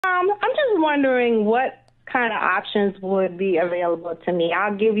I'm just wondering what kind of options would be available to me.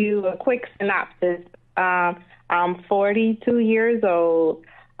 I'll give you a quick synopsis. I'm 42 years old.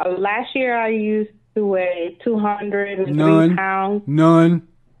 Last year I used to weigh 203 pounds. None.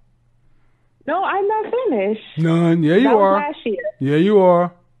 No, I'm not finished. None. Yeah, That you was are. last year. Yeah, you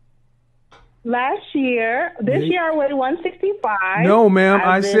are. This Yeah. year I weighed 165. No, ma'am.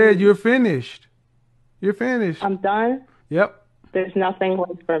 I I've said been, you're finished. You're finished. I'm done. Yep. There's nothing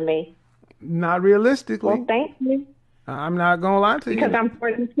left for me. Not Well, realistically. thank you. I'm not gonna lie to Because you. I'm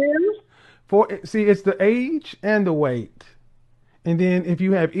 42. See, it's the age and the weight, and then if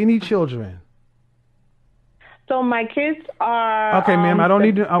you have any children. So my kids are Okay, ma'am. I don't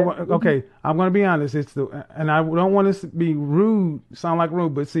need to. the Okay, I'm gonna be honest. It's the, and I don't want to be rude. Sound like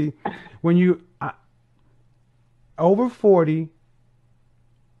rude, but see, when you over 40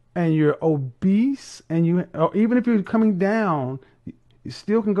 and you're obese, and or even if you're coming down, you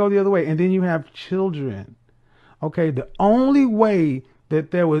still can go the other way, and then you have children. Okay, the only way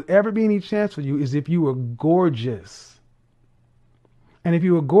that there would ever be any chance for you is if you were gorgeous. And if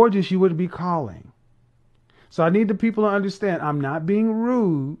you were gorgeous, you wouldn't be calling. So I need the people to understand I'm not being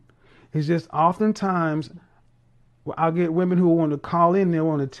rude. It's just oftentimes I'll get women who want to call in, they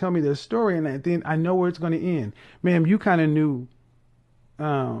want to tell me their story, and then I know where it's going to end. Ma'am, you kind of knew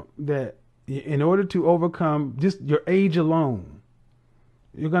that in order to overcome just your age alone,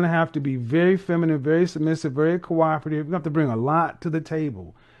 you're going to have to be very feminine, very submissive, very cooperative. You have to bring a lot to the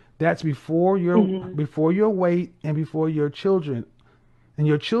table. That's before your weight and before your children. And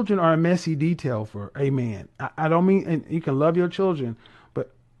your children are a messy detail for a man. I don't mean, and you can love your children,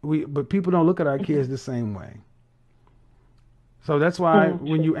 but people don't look at our kids the same way. So that's why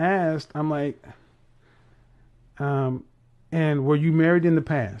when you asked, I'm like, and were you married in the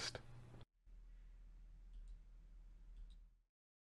past?